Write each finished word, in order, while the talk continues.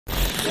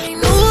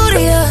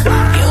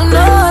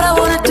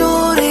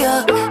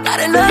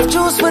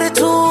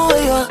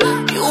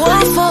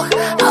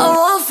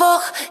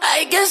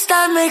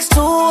that makes two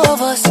of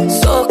us.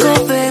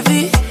 SOCO,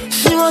 baby.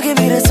 She won't give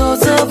me the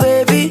total,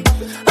 baby.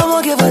 I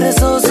won't give her the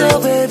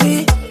total,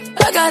 baby.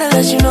 I gotta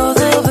let you know,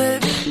 though,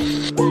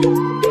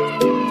 baby.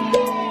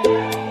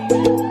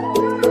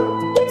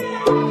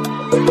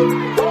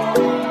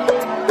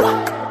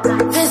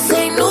 This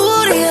ain't new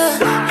to ya.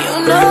 You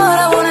know what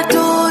I wanna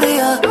do to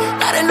ya.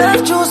 Not enough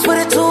juice with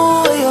the two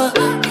of ya.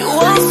 You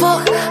won't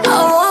fuck, I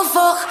won't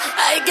fuck.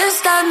 I guess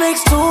that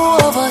makes two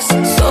of us.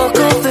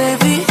 SOCO,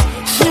 baby.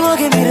 She won't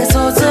give me the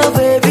total,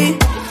 baby.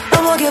 I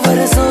won't give her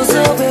the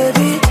total,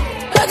 baby.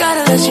 I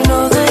gotta let you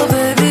know, though,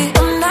 baby.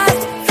 I'm not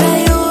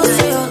very used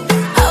to you.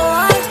 I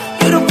want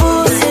you to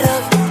boost it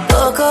up.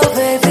 SOCO,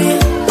 baby.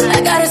 I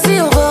gotta see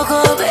you SOCO,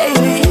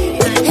 baby.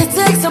 It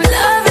takes some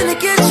loving to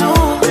get you.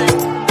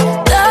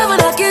 Love when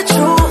I get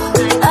you.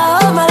 I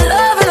hold my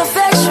love and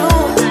affection.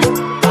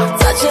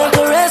 Touch and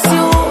caress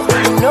you.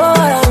 You know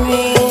what I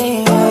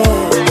mean.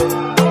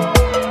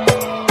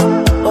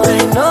 Oh,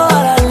 you know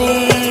what I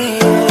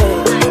need.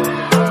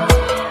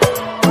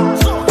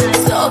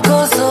 SOCO,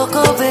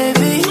 SOCO,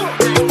 baby.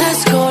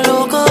 Let's go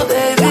loco,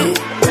 baby.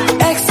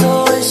 XO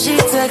when she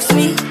text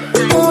me.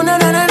 Oh, na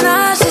na na na,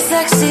 she's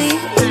sexy.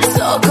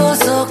 SOCO,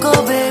 SOCO,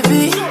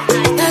 baby.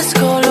 Let's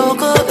go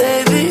loco,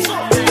 baby.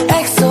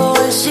 XO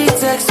when she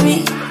text me.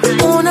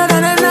 Oh, na na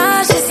na na,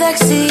 she's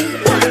sexy.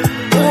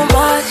 Oh,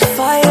 my, she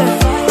fire.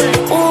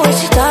 Oh, when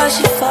she does,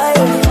 she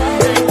fire.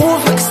 Oh,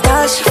 rock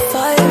star, she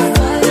fire.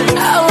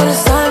 I wanna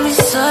sign me,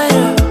 sign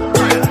her.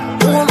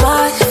 Oh,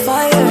 my, she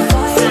fire.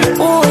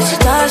 Oh, when she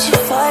does, she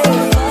fire.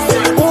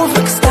 Oh,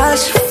 rock star,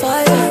 she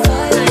fire.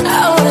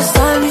 I wanna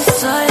sign me,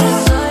 sign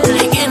her.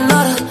 You getting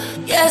all the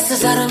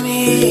yeses out of me,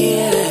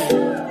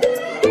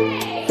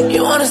 yeah. You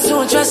want us to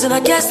undress and I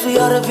guess we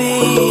ought to be,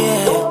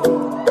 yeah.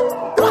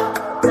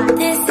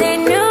 This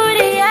ain't new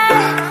to ya.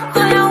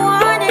 All I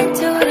wanted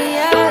to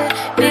ya.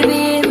 Baby,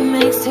 it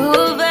makes two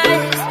of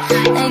us.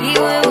 Like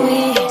you and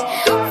me.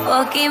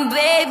 Fucking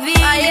baby.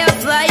 Fire,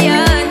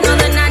 fire. No,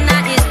 the nana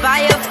is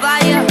fire,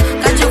 fire.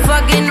 Got you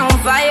fucking on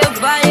fire,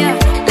 fire.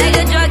 Like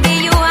a drug, get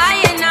you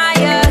higher and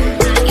higher.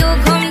 You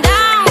come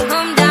down,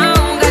 come down.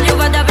 Got you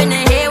fucked up in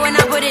the head when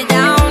I put it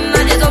down.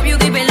 I just hope you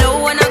keep it low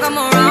when I come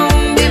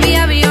around. Baby,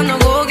 I be on the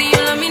go, can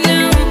you let me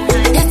know?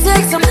 It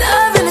takes some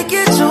loving to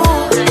get you.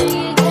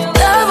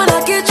 Love when I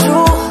get you.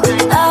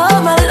 I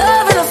hold my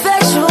love and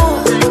affection.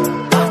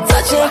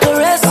 Touch and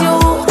caress you.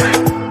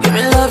 Give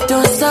me love,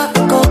 don't stop.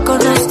 Coco,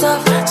 no stop.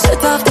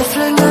 Set off the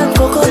fling and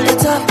coco the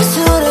top.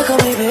 See what they call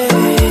me,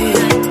 baby.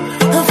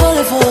 I'm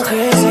falling for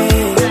crazy.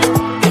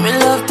 Give me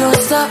love, don't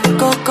stop.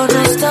 Coco,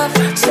 no stop.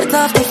 Set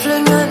off the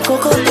fling and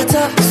coco the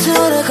top. See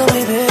what they call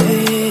me, baby.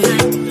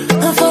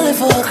 I'm falling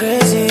for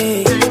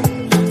crazy.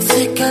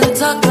 Sick and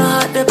talk, my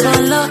heart they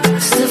pan lock.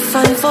 Stiff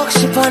and fuck,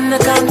 she pan the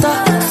counter.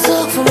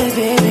 Talk for me,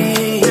 baby.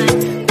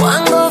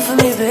 One go for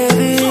me,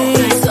 baby.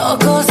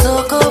 SOCO,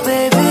 SOCO,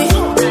 baby.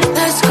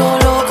 Let's go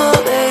loco,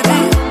 baby.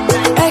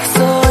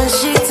 XO when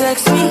she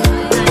text me.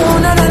 Oh,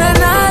 na na na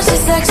na,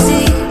 she's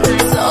sexy.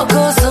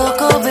 SOCO,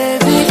 SOCO,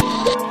 baby.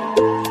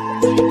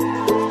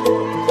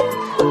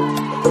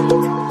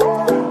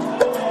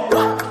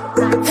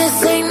 This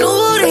ain't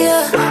new to ya.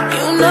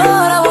 You know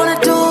what I wanna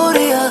do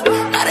to ya.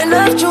 Not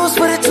enough juice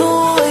with the two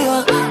of ya.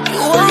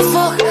 You won't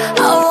fuck,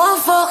 I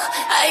won't fuck.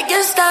 I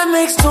guess that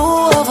makes two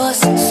of us.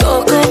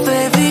 SOCO,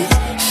 baby.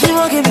 She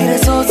won't give me the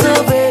total,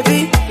 baby.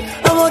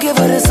 I won't give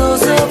her the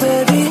total,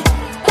 baby.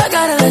 I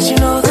gotta let you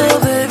know, though,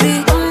 baby.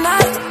 I'm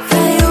not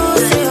very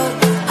used to you.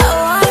 I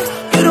want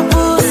you to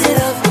boost it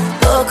up.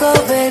 SOCO,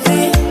 baby.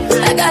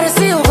 I gotta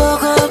see you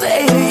SOCO,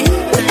 baby.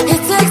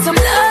 It takes some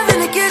loving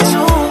to get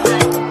you.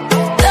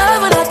 Love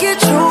when I get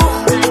you.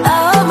 I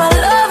hold my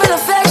love and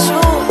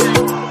affection.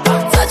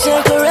 Touch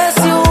and caress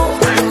you.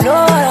 You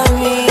know what I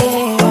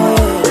mean.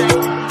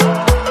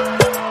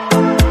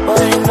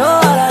 Oh, you know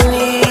what I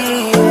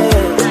need.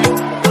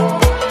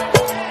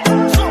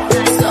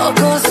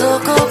 SOCO,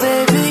 SOCO,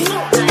 baby.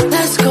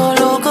 Let's go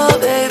loco,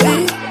 baby.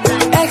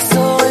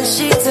 XO when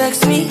she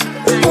text me.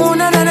 Oh,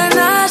 na na na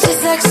na, she's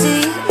sexy.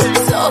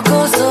 SOCO,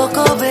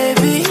 SOCO,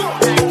 baby.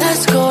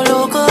 Let's go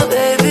loco,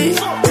 baby.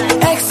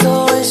 XO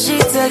when she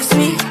text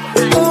me.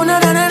 Oh, na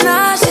na na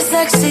na, she's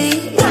sexy.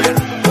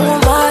 Oh,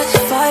 my, she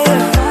fire.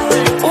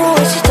 Oh,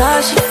 when she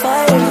does, she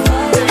fire.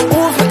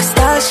 Oh, rock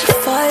star, she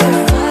fire.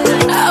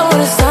 I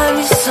wanna sign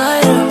me,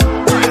 sign her.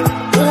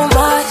 Oh,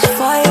 my, she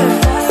fire.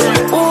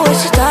 Oh, when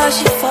she does,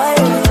 she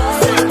fire.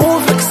 Oh,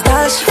 rock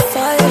star, she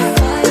fire.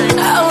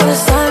 I wanna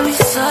sign me,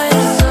 sign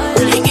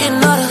her. You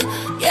getting all the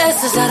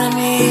yeses out of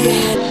me.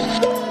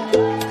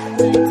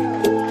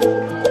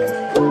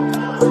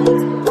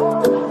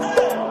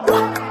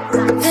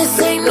 This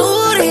ain't new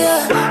to ya.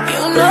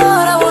 You know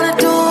what I wanna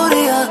do to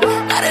ya.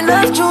 Not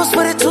enough juice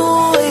with the two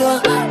of ya.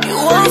 You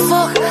won't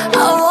fuck,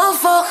 I won't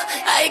fuck.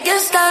 I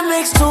guess that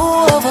makes two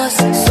of us.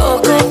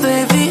 SOCO,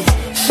 baby.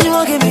 She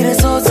won't give me the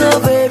total,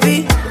 baby.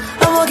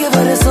 I won't give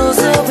her the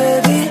total,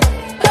 baby.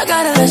 I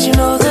gotta let you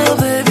know, though,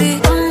 baby.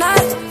 I'm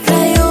not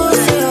very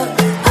used to you.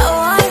 I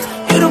want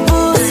you to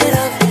boost it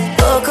up.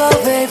 SOCO,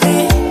 baby.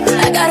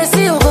 I gotta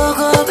see you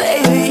SOCO,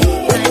 baby.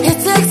 It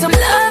takes some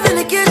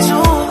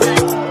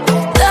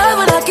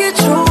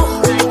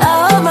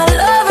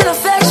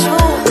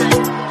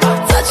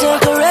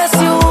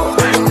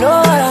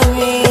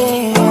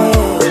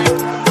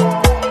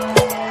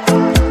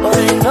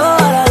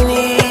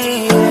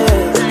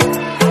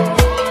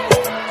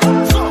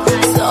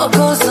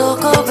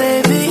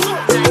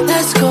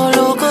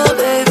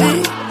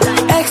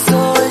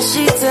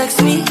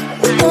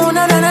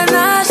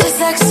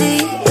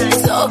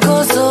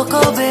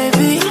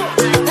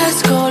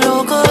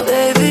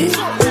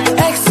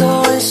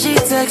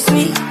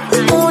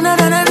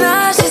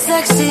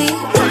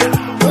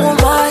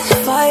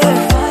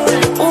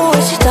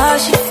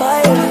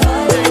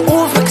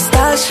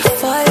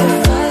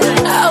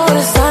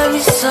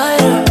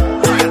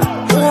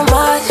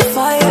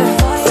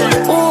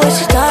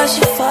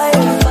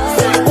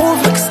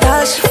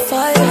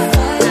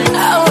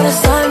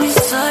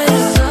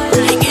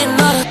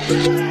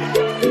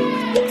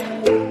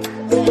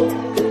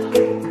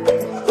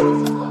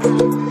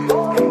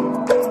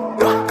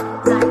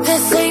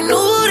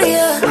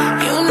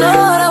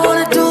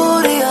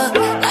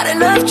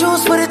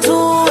juice with it too.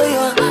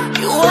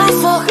 You won't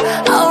fuck,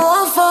 I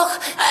won't fuck.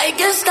 I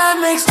guess that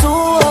makes two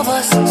of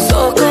us.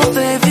 SOCO,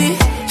 baby.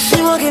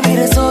 She won't give me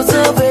the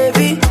SOCO,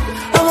 baby.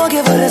 I won't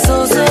give her the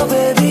SOCO,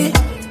 baby.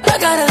 I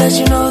gotta let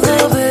you know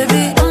though,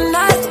 baby. I'm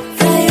not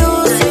that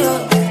used to you.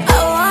 I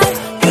want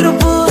you to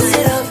boost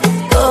it up.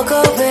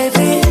 Coco,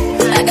 baby.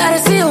 I gotta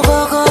see you,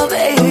 Coco,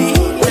 baby.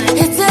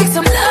 It takes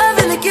some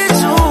loving to get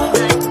you.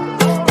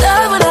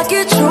 Love when I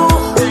get you.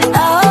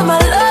 I hold my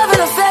love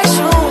and affect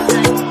you.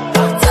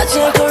 Touch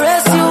and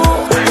caress you.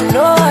 You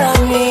know what I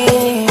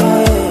mean.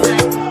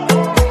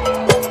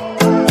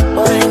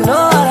 Oh, you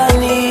know what I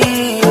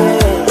need.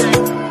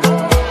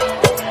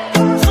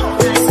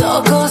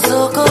 SOCO,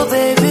 SOCO,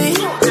 baby.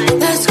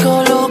 Let's go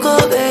loco,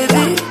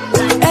 baby.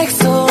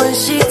 XO when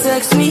she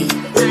texts me.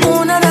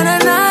 Ooh, na na na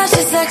na,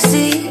 she's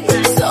sexy.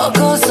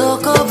 SOCO,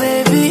 SOCO,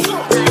 baby.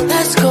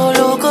 Let's go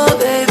loco,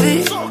 baby.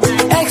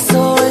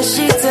 XO when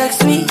she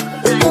texts me.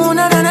 Ooh,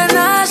 na na na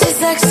na, she's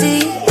sexy.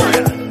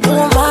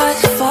 Ooh, my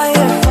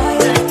fire.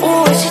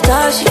 Ooh, when she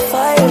does, she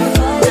fire.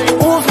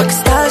 Ooh, flex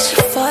style, she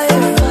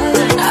fire.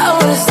 I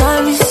wanna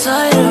stand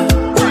beside her.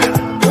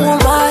 Ooh,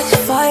 my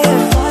fire.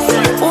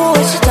 Ooh,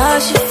 when she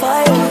does, she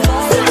fire.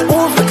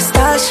 Ooh, flex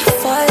style, she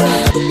fire.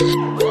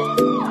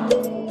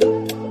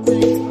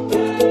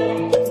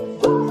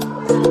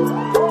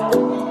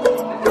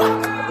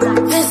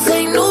 This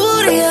ain't new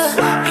to ya.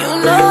 You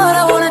know what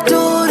I wanna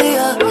do to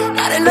ya.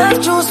 Not enough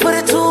juice for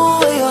the two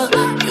of ya.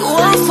 You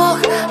won't fuck,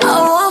 I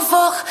won't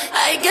fuck.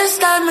 I guess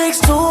that makes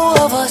two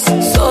of us.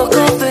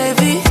 SOCO,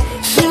 baby.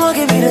 She won't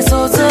give me the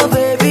SOCO,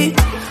 baby.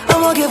 I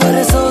won't give her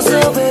the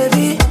SOCO,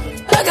 baby.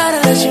 I gotta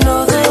let you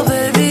know though,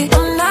 baby.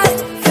 I'm not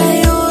that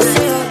used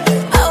to you.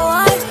 I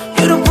want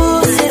you to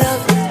boost it up.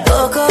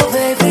 Coco,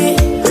 baby.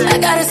 I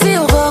gotta see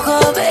you, Coco,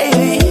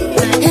 baby.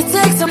 It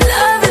takes some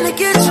loving to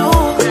get you.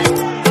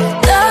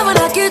 Love when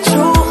I get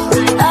you.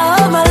 I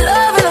hold my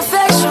love and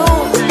affect you.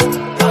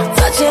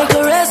 Touch and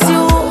caress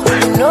you.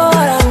 You know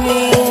what I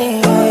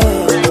mean.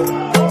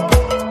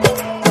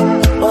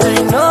 Oh,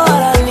 you know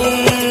what I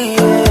need.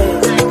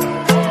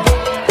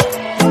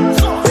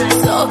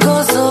 SOCO,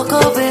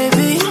 SOCO,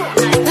 baby.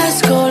 Let's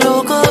go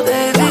loco,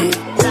 baby.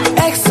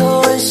 XO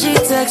when she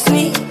texts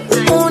me.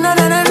 Ooh, na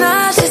na na na,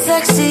 she's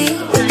sexy.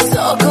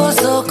 SOCO,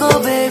 SOCO,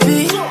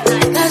 baby.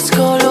 Let's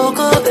go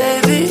loco,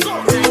 baby.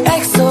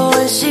 XO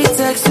when she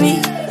texts me.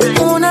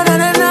 Ooh, na na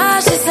na na,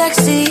 she's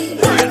sexy.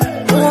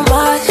 Ooh,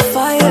 my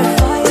fire.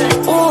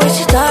 Ooh, when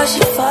she does,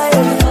 she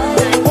fire.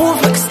 Ooh,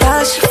 flex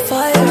style, she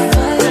fire.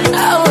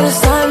 I wanna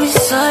stand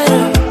beside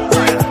her.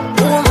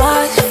 Ooh,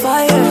 my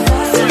fire.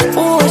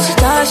 Ooh, when she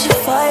does, she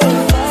fire.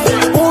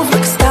 Ooh,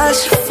 flex style,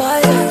 she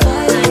fire.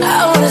 I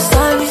wanna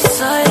stand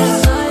beside her.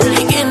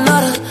 You getting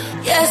all the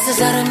yeses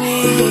out of me,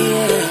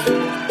 yeah.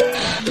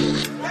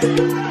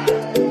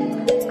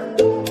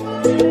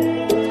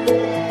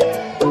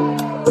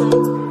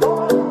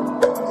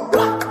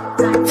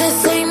 This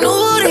ain't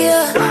new to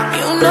ya.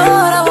 You know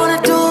what I wanna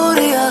do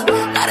to ya.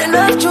 Not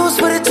enough juice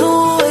for the two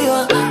of ya.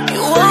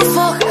 You won't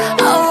fuck,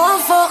 I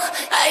won't fuck.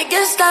 I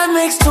guess that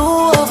makes two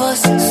of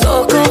us.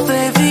 SOCO,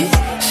 baby.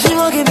 She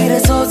won't give me the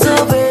SOCO,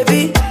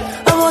 baby.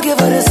 I won't give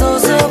her the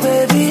SOCO,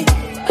 baby.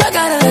 I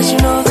gotta let you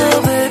know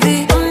though, baby.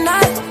 I'm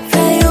not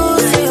that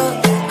used to you.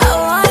 I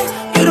want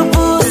you to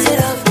boost it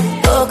up.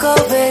 Coco,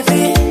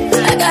 baby.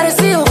 I gotta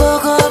see you,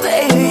 Coco,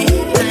 baby.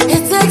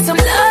 It takes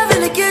some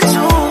loving to get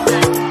you.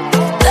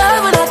 Love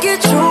when I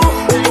get you.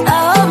 I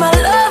hold my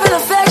love and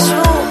affect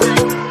you.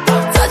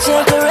 Touch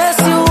and caress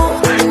you.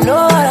 You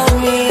know what I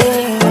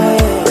mean.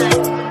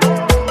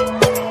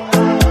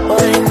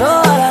 Oh, you know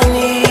what I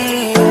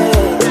need.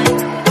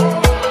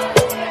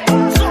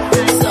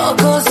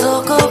 SOCO,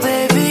 SOCO,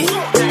 baby.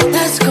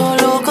 Let's go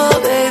loco,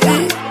 baby.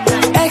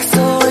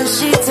 XO when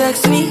she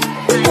texts me.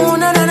 Ooh,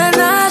 na na na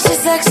na, she's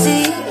sexy.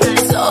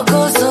 SOCO,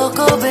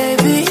 SOCO,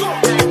 baby.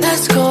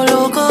 Let's go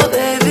loco,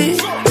 baby.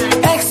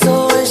 XO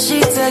when she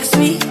texts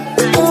me.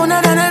 Ooh, na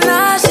na na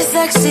na, she's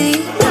sexy.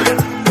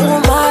 Ooh,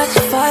 my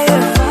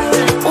fire.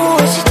 Ooh,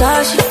 when she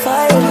does, she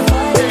fire.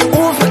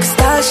 Ooh, flex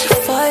style, she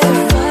fire.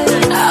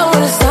 I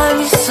wanna stand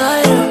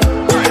beside her.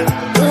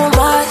 Ooh,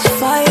 my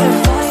fire.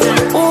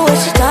 Ooh, when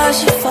she does,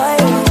 she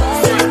fire.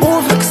 Ooh,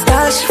 flex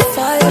style, she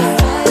fire.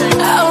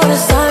 I wanna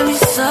stand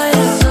beside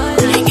her.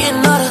 You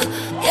getting all the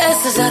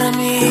yeses out of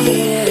me,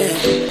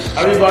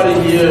 yeah. Everybody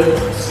here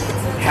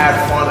had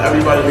fun.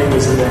 Everybody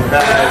was in their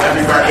bag.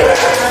 Everybody had a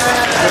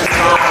good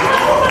time.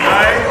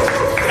 Alright?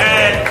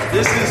 And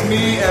this is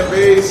me and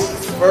Ray's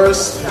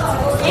first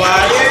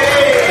class.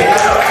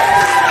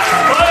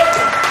 But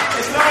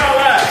it's not our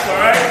last,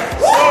 alright?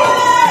 So,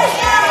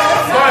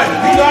 fun.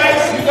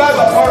 You guys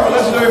are part of a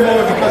legendary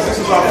moment because this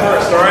is our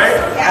first, alright?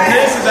 And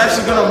this is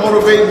actually gonna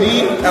motivate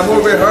me and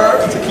motivate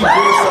her to keep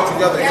doing stuff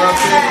together, you know what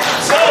I'm saying?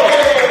 So,